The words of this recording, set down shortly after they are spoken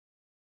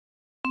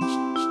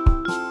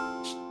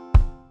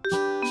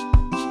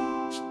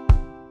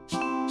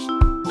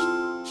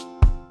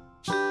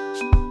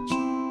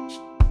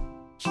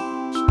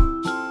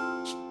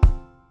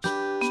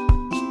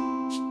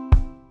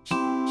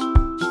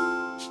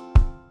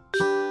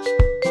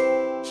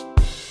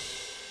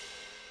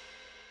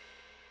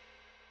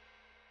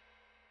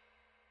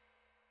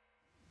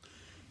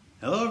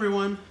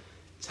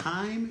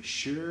time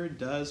sure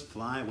does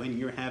fly when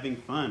you're having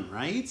fun,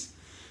 right?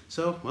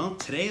 So, well,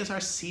 today is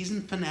our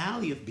season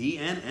finale of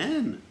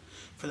BNN.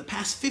 For the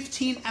past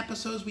 15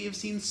 episodes, we have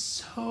seen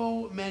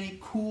so many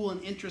cool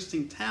and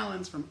interesting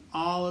talents from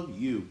all of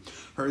you.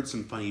 Heard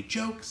some funny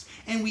jokes,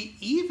 and we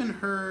even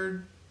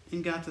heard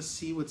and got to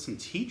see what some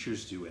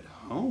teachers do at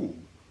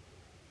home.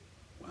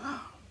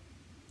 Wow.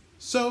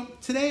 So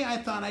today I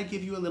thought I'd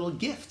give you a little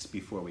gift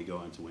before we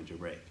go into winter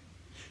break.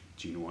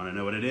 Do you want to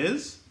know what it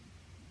is?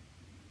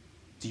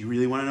 Do you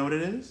really want to know what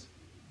it is?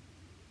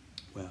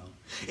 Well,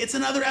 it's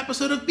another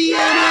episode of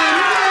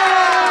BNN!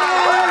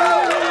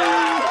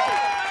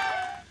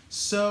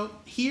 So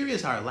here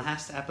is our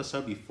last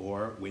episode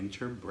before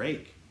winter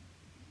break.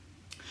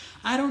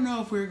 I don't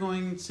know if we're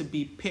going to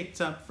be picked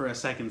up for a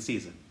second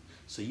season,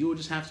 so you will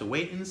just have to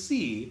wait and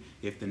see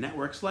if the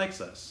networks likes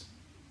us.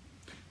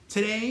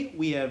 Today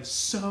we have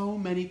so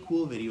many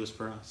cool videos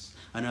for us,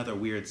 another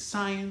weird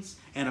science,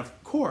 and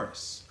of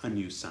course, a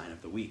new sign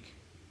of the week.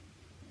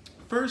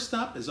 First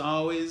up, as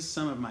always,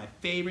 some of my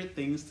favorite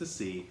things to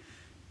see.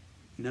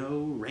 No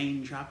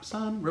raindrops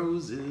on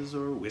roses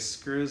or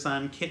whiskers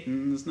on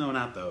kittens. No,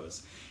 not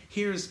those.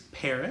 Here's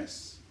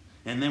Paris,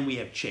 and then we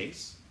have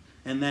Chase,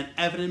 and then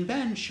Evan and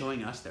Ben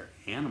showing us their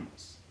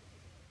animals.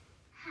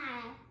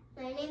 Hi,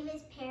 my name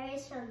is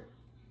Paris from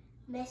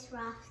Miss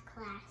Roth's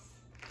class.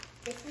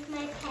 This is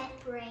my pet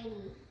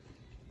Brady.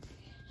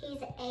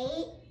 He's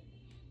 8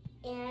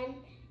 and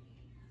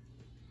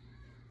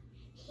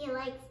he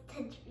likes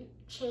to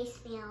chase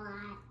me a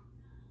lot.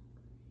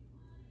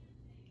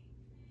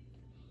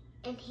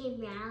 And he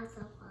meows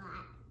a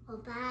lot. Well,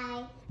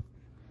 bye.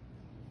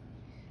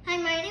 Hi,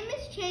 my name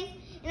is Chase,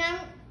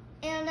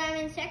 and I'm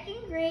in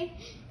 2nd grade,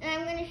 and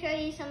I'm going to show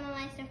you some of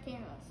my stuffed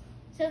animals.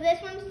 So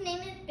this one's name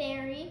is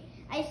Barry.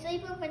 I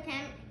sleep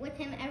with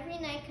him every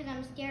night because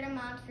I'm scared of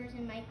monsters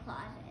in my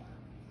closet.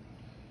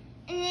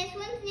 And this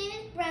one's name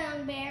is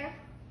Brown Bear.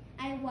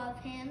 I love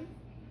him.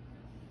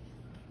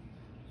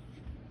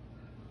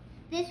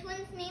 This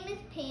one's name is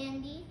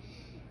Pandy,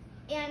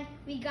 and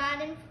we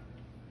got him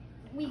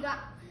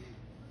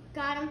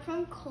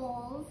from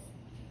Kohl's.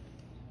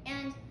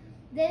 And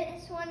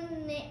this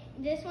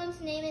one's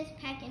name is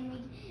Peck,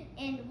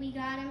 and we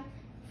got him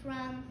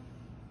from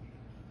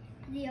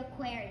the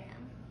aquarium.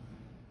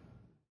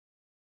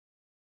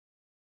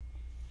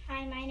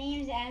 Hi, my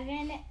name is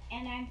Evan,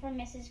 and I'm from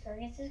Mrs.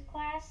 Gergits'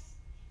 class.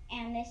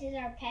 And this is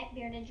our pet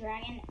bearded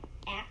dragon,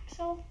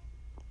 Axel.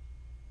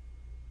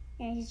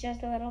 And he's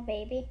just a little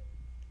baby.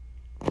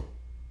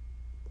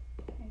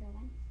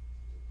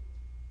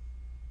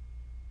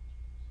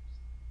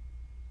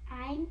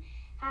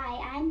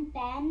 I'm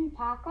Ben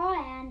Paco,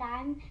 and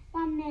I'm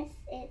from Miss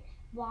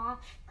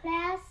Roth's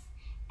class.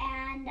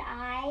 And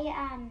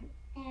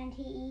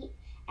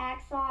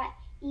Axel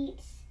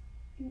eats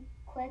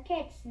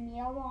crickets,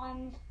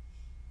 mealworms,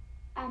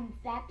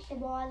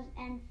 vegetables,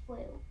 and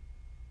fruit.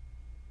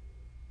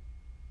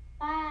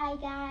 Bye,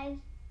 guys.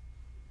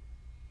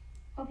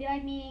 Hope you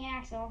like meeting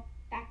Axel.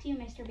 Back to you,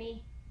 Mr.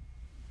 B.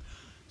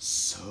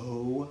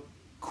 So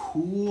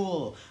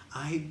cool.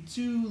 I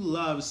do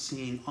love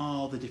seeing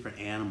all the different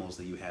animals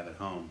that you have at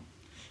home.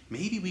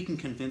 Maybe we can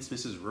convince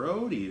Mrs.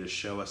 Rhodey to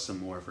show us some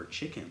more of her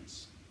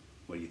chickens.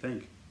 What do you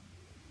think?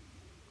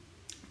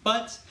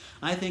 But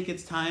I think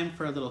it's time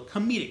for a little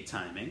comedic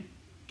timing.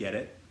 Get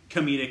it?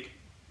 Comedic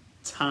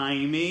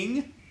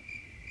timing?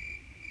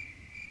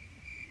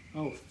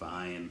 Oh,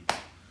 fine.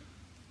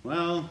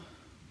 Well,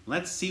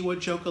 let's see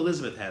what joke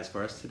Elizabeth has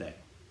for us today.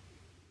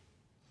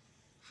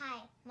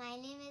 Hi, my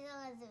name is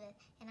Elizabeth,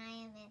 and I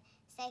am in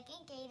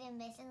 2nd grade in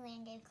Mrs.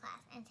 Landgrave class.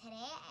 And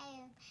today I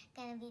am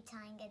going to be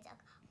telling a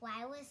joke.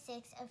 Why was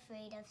 6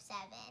 afraid of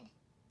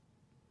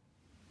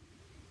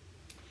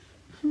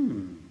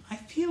 7? I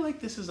feel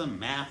like this is a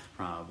math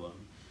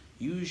problem.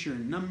 Use your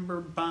number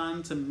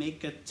bond to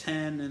make a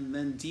 10 and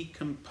then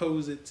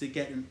decompose it to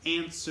get an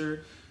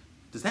answer.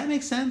 Does that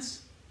make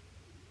sense?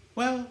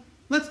 Well,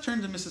 let's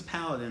turn to Mrs.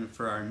 Paladin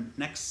for our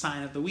next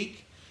sign of the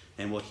week,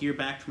 and we'll hear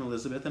back from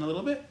Elizabeth in a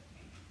little bit.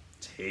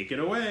 Take it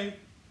away.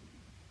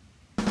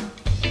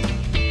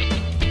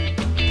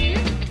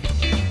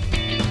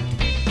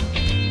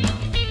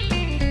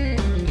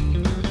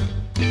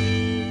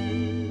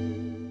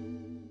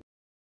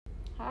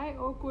 Hi,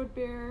 Oakwood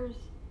Bears.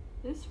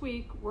 This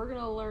week, we're going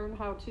to learn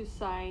how to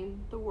sign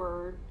the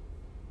word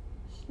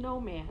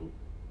snowman.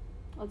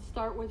 Let's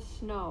start with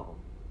snow.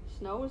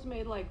 Snow is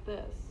made like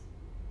this.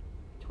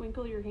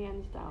 Twinkle your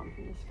hands down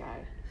from the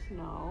sky.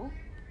 Snow.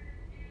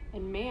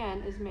 And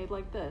man is made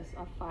like this,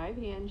 a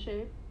 5-hand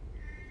shape.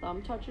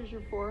 Thumb touches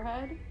your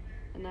forehead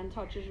and then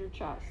touches your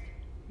chest.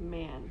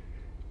 Man.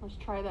 Let's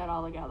try that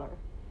all together.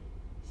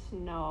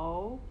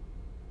 Snow,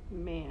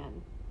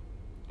 man.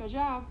 Good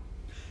job.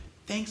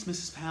 Thanks,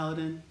 Mrs.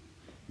 Paladin.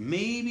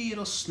 Maybe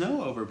it'll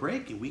snow over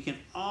break and we can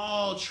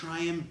all try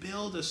and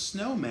build a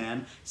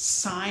snowman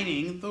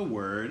signing the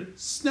word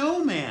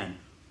snowman.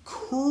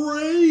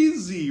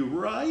 Crazy,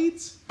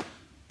 right?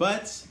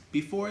 But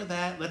before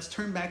that, let's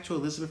turn back to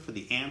Elizabeth for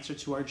the answer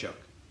to our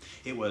joke.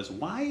 It was,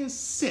 why is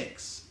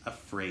 6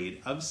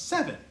 afraid of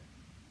 7?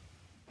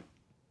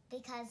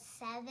 Because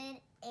 7,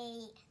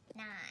 8,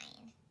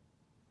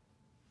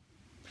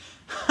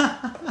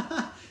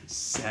 9.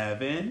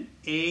 7,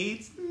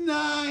 8,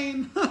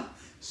 9.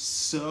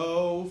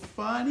 So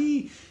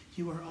funny.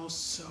 You are all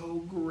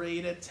so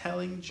great at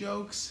telling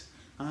jokes.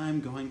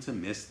 I'm going to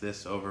miss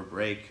this over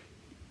break.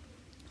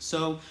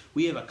 So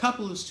we have a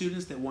couple of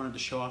students that wanted to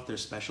show off their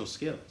special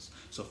skills.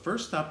 So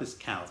first up is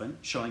Calvin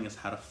showing us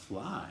how to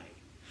fly.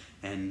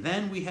 And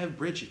then we have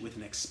Bridget with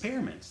an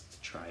experiment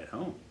to try at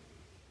home.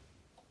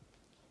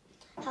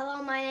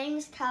 Hello, my name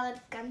is Paladin.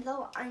 I'm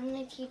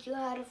going to teach you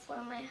how to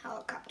fly my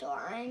helicopter.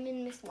 I'm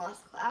in Miss Ross'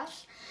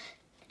 class,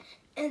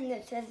 and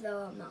this is the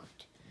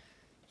remote.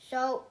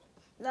 So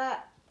the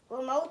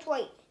remote,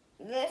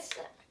 this,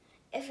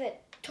 if it's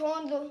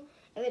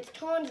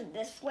turned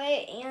this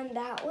way and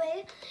that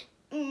way,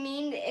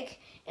 means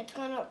it's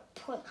going to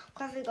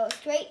quickly go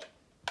straight,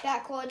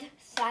 backward,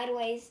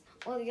 sideways,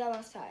 or the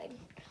other side.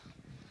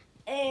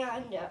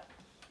 And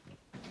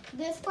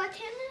this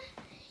button,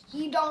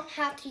 you don't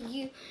have to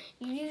use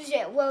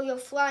it while you're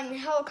flying the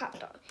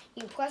helicopter.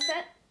 You press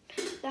it,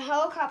 the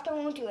helicopter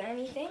won't do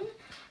anything,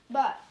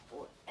 but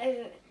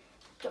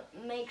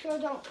make sure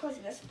don't push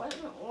this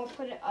button or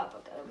put it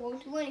up because it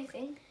won't do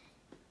anything.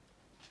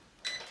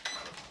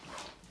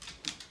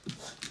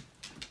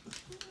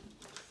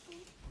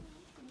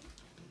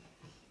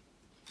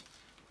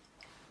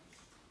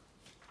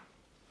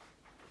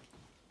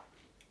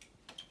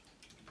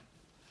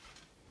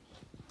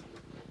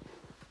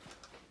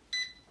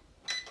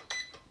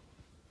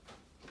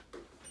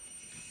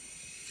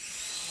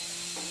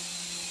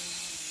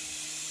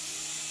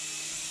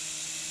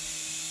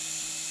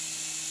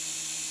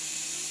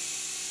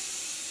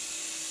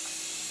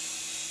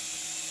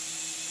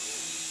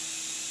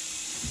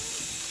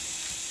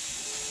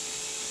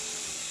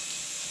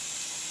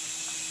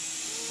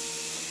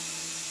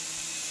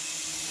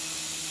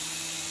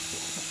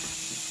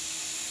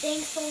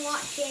 Thanks for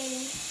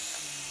watching.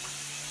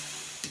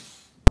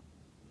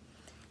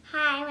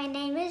 Hi, my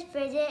name is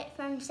Bridget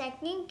from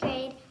 2nd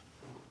grade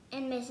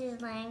in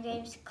Mrs.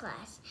 Landgrave's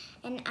class,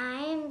 and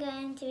I am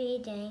going to be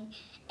doing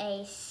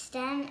a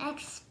STEM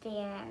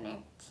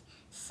experiment.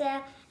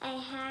 So I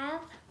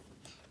have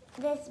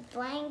this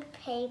blank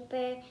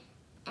paper,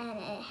 and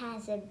it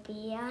has a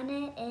bee on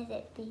it. Is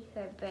it B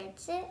for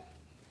Bridget?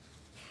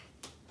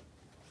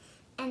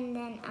 And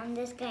then I'm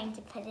just going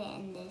to put it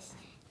in this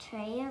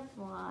tray of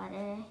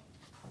water,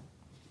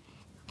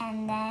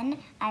 and then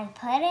I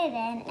put it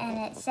in and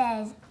it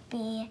says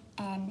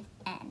BNN.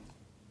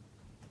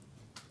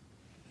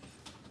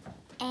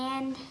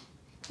 And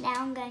now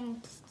I'm going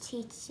to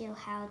teach you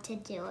how to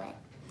do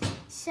it.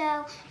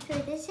 So for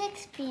this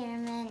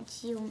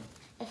experiment,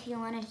 if you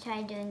want to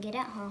try doing it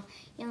at home,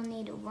 you'll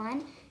need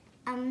 1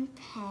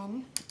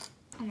 pen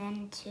and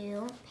then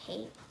 2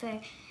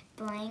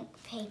 blank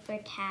paper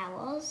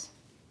towels.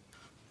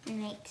 And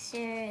make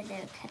sure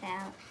they're cut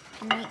out,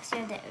 and make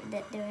sure that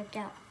they're ripped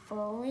out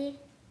fully.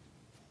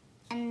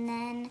 And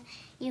then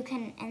you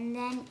can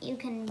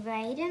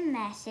write a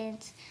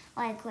message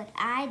like what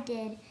I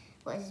did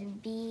was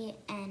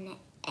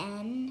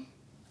BNN.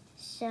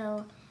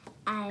 So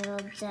I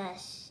will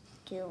just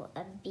do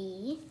a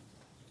B.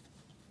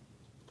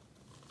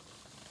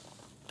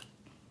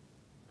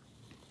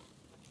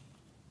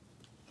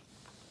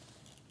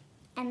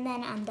 And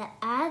then on the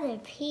other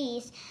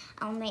piece,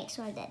 I'll make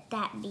sure that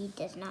that B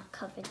does not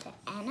cover the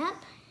N up.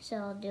 So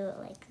I'll do it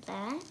like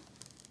that.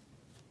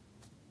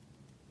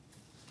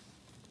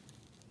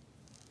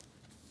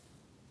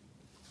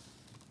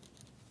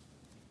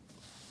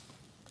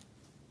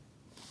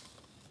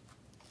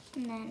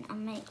 And then I'll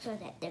make sure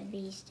that the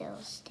B is still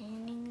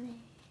standing there.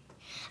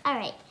 All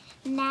right,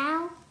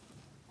 now,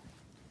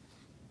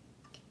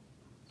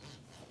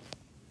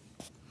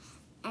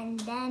 and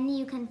then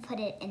you can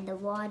put it in the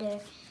water,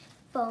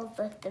 both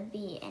with the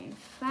B in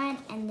front,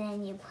 and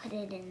then you put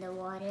it in the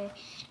water,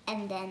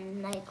 and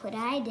then like what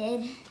I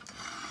did,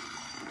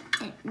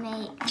 it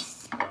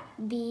makes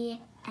B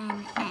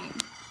and N.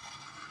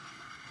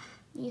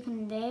 You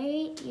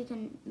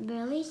can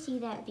really see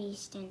that B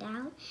stand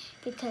out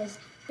because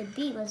the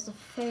B was the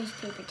first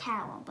paper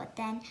towel, but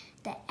then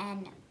the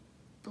N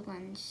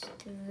blends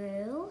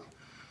through,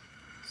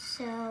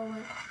 so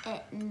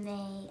it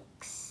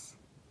makes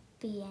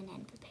B and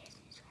N prepares.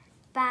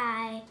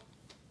 Bye.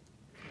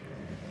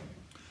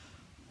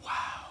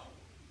 Wow.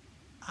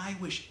 I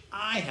wish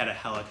I had a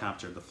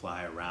helicopter to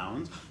fly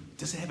around.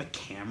 Does it have a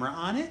camera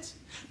on it?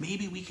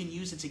 Maybe we can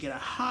use it to get a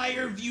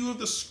higher view of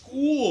the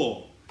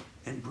school.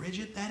 And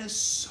Bridget, that is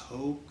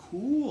so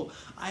cool.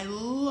 I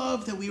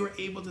love that we were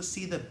able to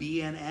see the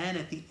B and N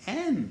at the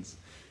end.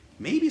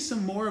 Maybe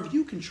some more of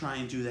you can try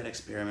and do that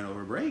experiment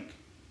over break.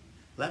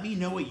 Let me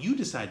know what you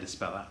decide to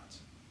spell out.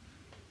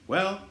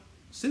 Well,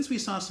 since we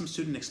saw some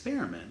student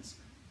experiments,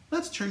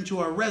 let's turn to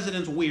our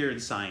resident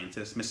weird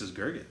scientist, Mrs.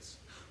 Gergits.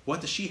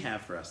 What does she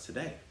have for us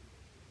today?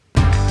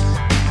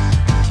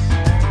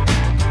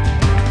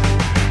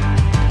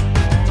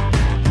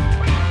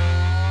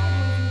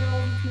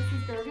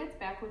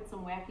 With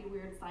some wacky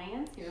weird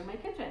science here in my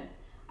kitchen.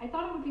 I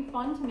thought it would be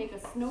fun to make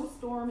make a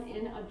snowstorm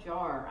in a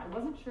jar. I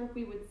wasn't sure if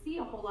we would see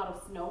a whole lot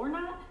of snow or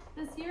not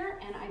this year,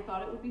 and I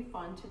thought it would be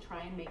fun to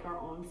try and make our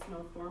own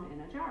snowstorm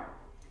in a jar.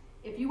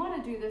 If you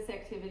want to do this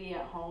activity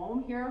at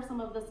home, here are some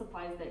of the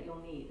supplies that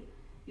you'll need.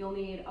 You'll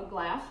need a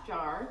glass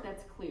jar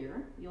that's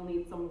clear. You'll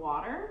need some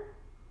water,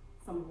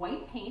 some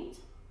white paint,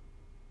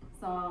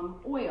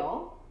 some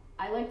oil.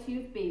 I like to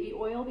use baby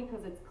oil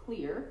because it's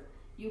clear.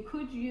 You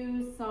could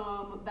use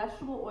some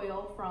vegetable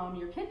oil from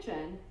your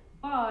kitchen,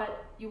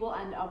 but you will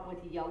end up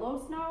with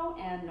yellow snow,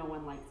 and no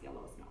one likes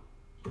yellow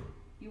snow.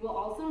 You will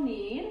also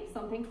need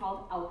something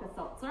called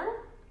Alka-Seltzer,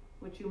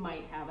 which you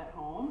might have at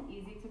home,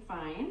 easy to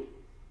find.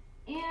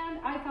 And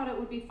I thought it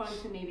would be fun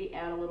to maybe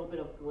add a little bit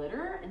of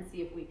glitter and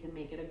see if we can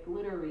make it a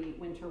glittery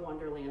winter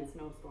wonderland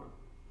snowstorm.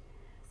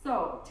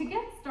 So to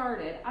get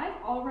started,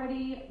 I've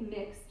already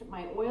mixed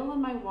my oil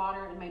and my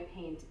water and my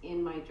paint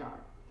in my jar.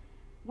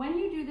 When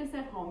you do this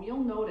at home,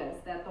 you'll notice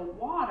that the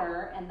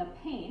water and the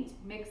paint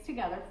mix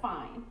together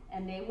fine,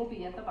 and they will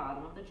be at the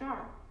bottom of the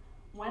jar.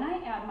 When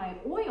I add my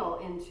oil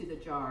into the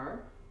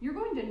jar, you're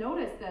going to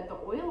notice that the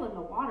oil and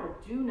the water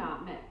do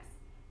not mix.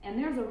 And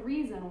there's a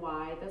reason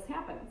why this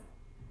happens.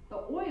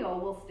 The oil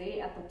will stay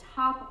at the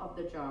top of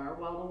the jar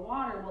while the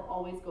water will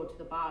always go to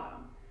the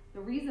bottom.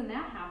 The reason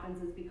that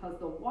happens is because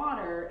the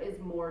water is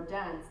more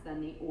dense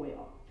than the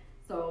oil.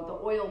 So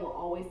the oil will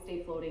always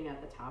stay floating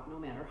at the top no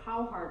matter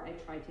how hard I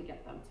try to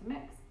get them to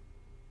mix.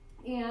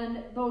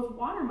 And those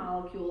water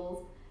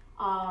molecules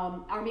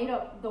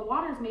the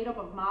water is made up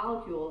of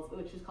molecules,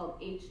 which is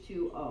called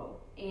H2O.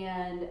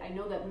 And I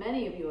know that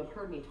many of you have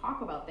heard me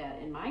talk about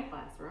that in my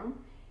classroom,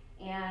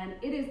 and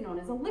it is known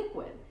as a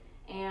liquid.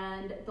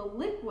 And the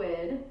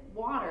liquid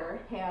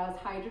water has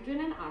hydrogen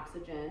and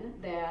oxygen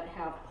that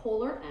have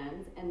polar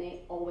ends, and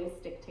they always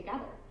stick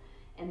together.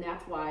 And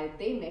that's why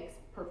they mix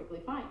perfectly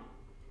fine.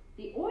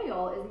 The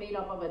oil is made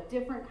up of a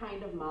different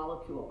kind of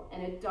molecule,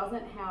 and it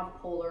doesn't have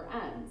polar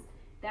ends.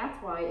 That's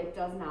why it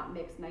does not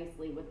mix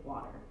nicely with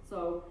water.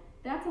 So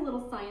that's a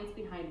little science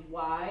behind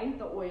why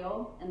the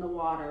oil and the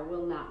water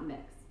will not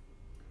mix.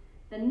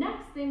 The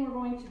next thing we're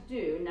going to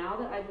do, now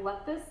that I've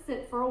let this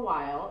sit for a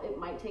while, it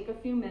might take a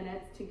few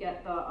minutes to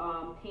get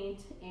the paint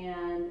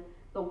and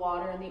the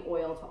water and the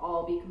oil to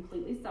all be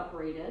completely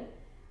separated.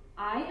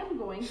 I am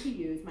going to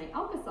use my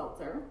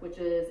Alka-Seltzer, which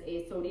is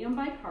a sodium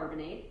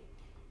bicarbonate.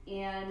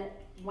 And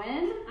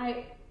when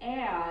I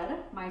add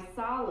my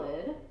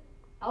solid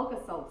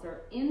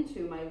Alka-Seltzer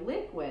into my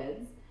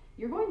liquids,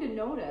 you're going to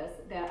notice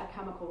that a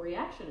chemical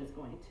reaction is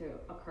going to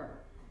occur.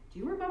 Do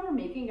you remember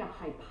making a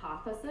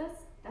hypothesis?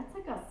 That's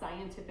like a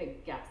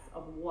scientific guess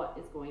of what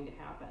is going to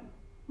happen.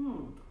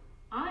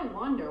 I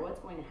wonder what's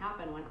going to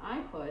happen when I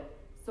put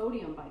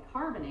sodium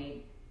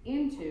bicarbonate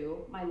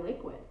into my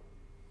liquid.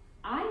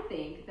 I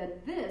think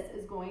that this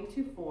is going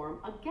to form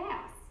a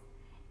gas,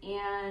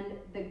 and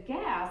the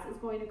gas is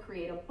going to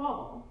create a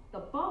bubble. The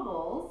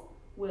bubbles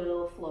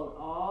will float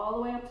all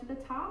the way up to the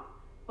top,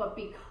 but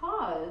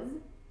because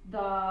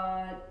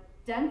the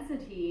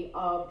density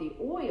of the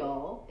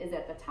oil is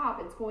at the top,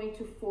 it's going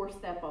to force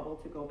that bubble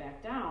to go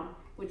back down,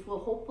 which will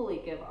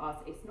hopefully give us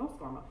a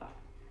snowstorm effect.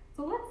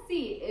 So let's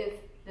see if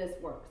this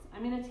works.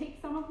 I'm going to take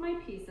some of my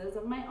pieces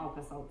of my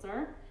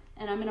Alka-Seltzer,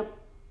 and I'm going to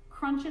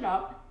crunch it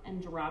up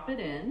and drop it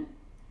in,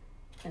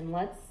 and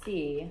let's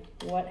see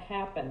what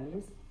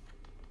happens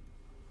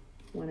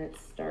when it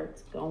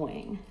starts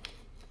going.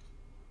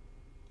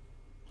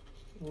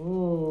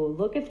 Ooh,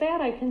 look at that,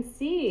 I can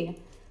see.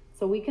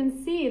 So we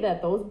can see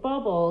that those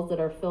bubbles that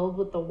are filled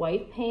with the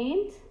white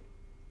paint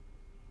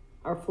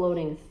are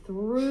floating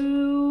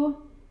through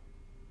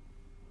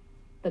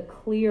the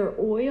clear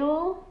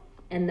oil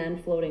and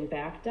then floating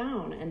back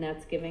down, and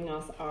that's giving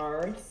us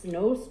our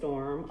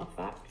snowstorm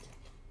effect.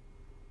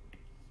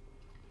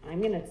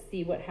 I'm gonna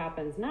see what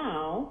happens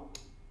now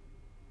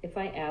if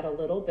I add a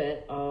little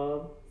bit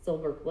of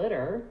silver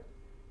glitter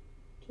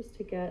just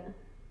to get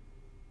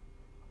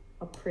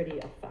a pretty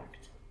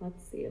effect.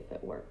 Let's see if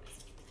it works.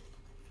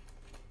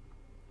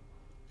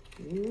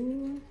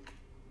 Ooh.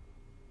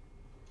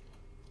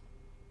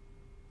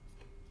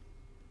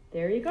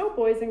 There you go,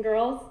 boys and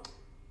girls.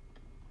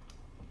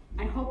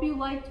 I hope you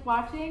liked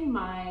watching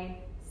my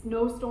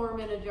snowstorm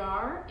in a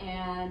jar,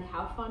 and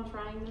have fun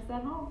trying this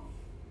at home.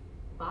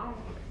 Bye.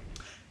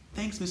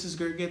 Thanks, Mrs.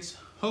 Gergits.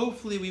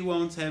 Hopefully we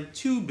won't have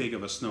too big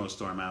of a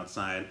snowstorm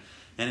outside,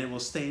 and it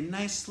will stay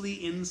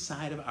nicely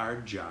inside of our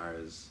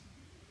jars.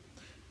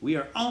 We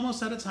are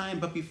almost out of time,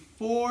 but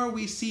before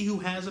we see who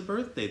has a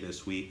birthday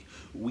this week,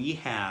 we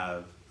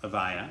have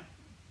Avaya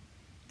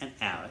and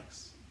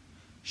Alex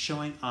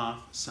showing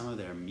off some of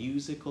their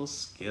musical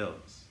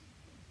skills.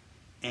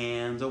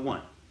 And a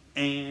 1,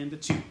 and a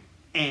 2,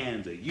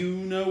 and a you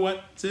know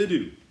what to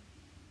do.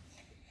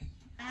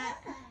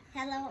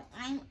 Hello,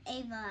 I'm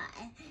Ava,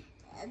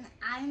 and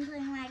I'm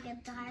playing my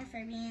guitar for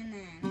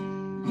BNN.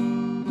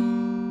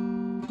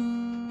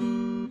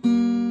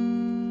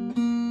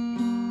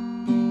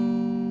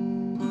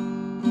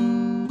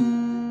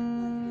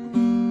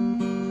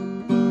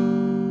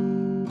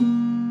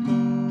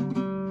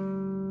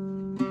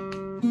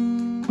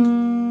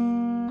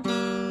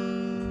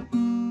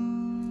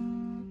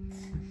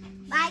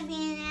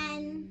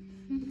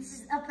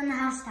 on the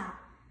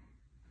housetop.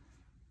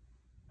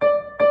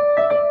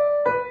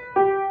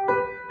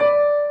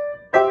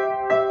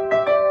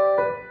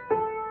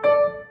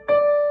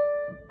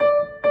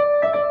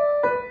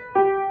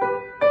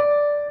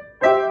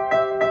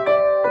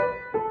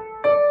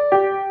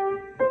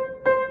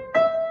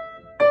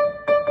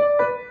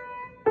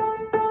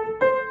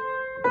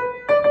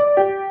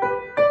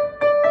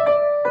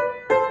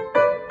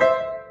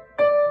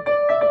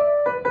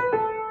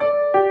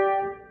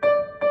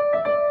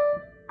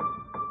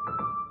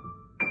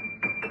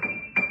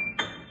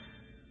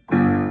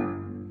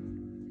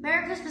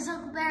 Merry Christmas,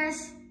 Uncle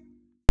Bears.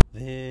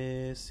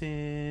 This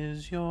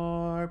is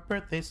your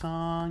birthday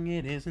song,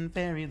 it isn't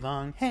very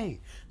long.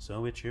 Hey,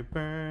 so it's your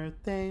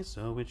birthday,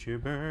 so it's your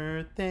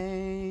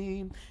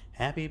birthday.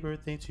 Happy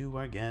birthday to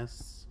our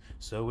guests.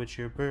 So it's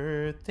your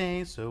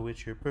birthday, so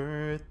it's your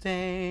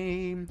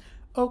birthday.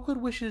 Oakwood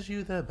wishes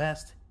you the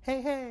best.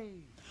 Hey, hey.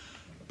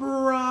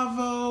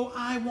 Bravo!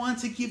 I want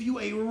to give you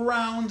a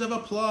round of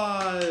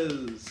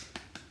applause.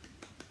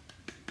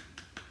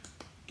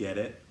 Get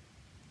it?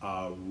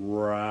 A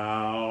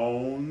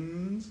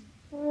round.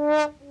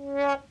 Fine.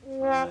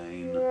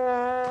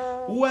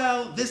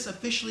 Well, this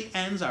officially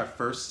ends our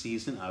first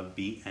season of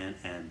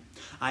BNN.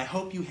 I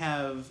hope you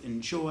have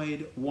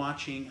enjoyed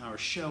watching our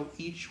show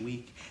each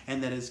week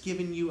and that has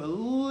given you a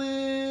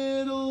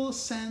little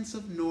sense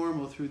of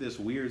normal through this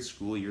weird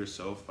school year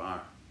so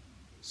far.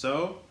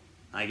 So,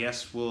 I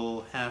guess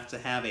we'll have to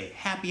have a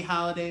happy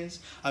holidays,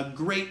 a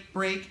great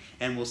break,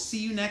 and we'll see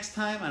you next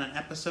time on an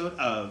episode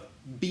of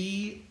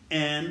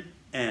BNN.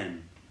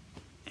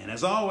 And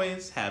as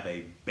always, have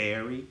a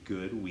very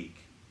good week.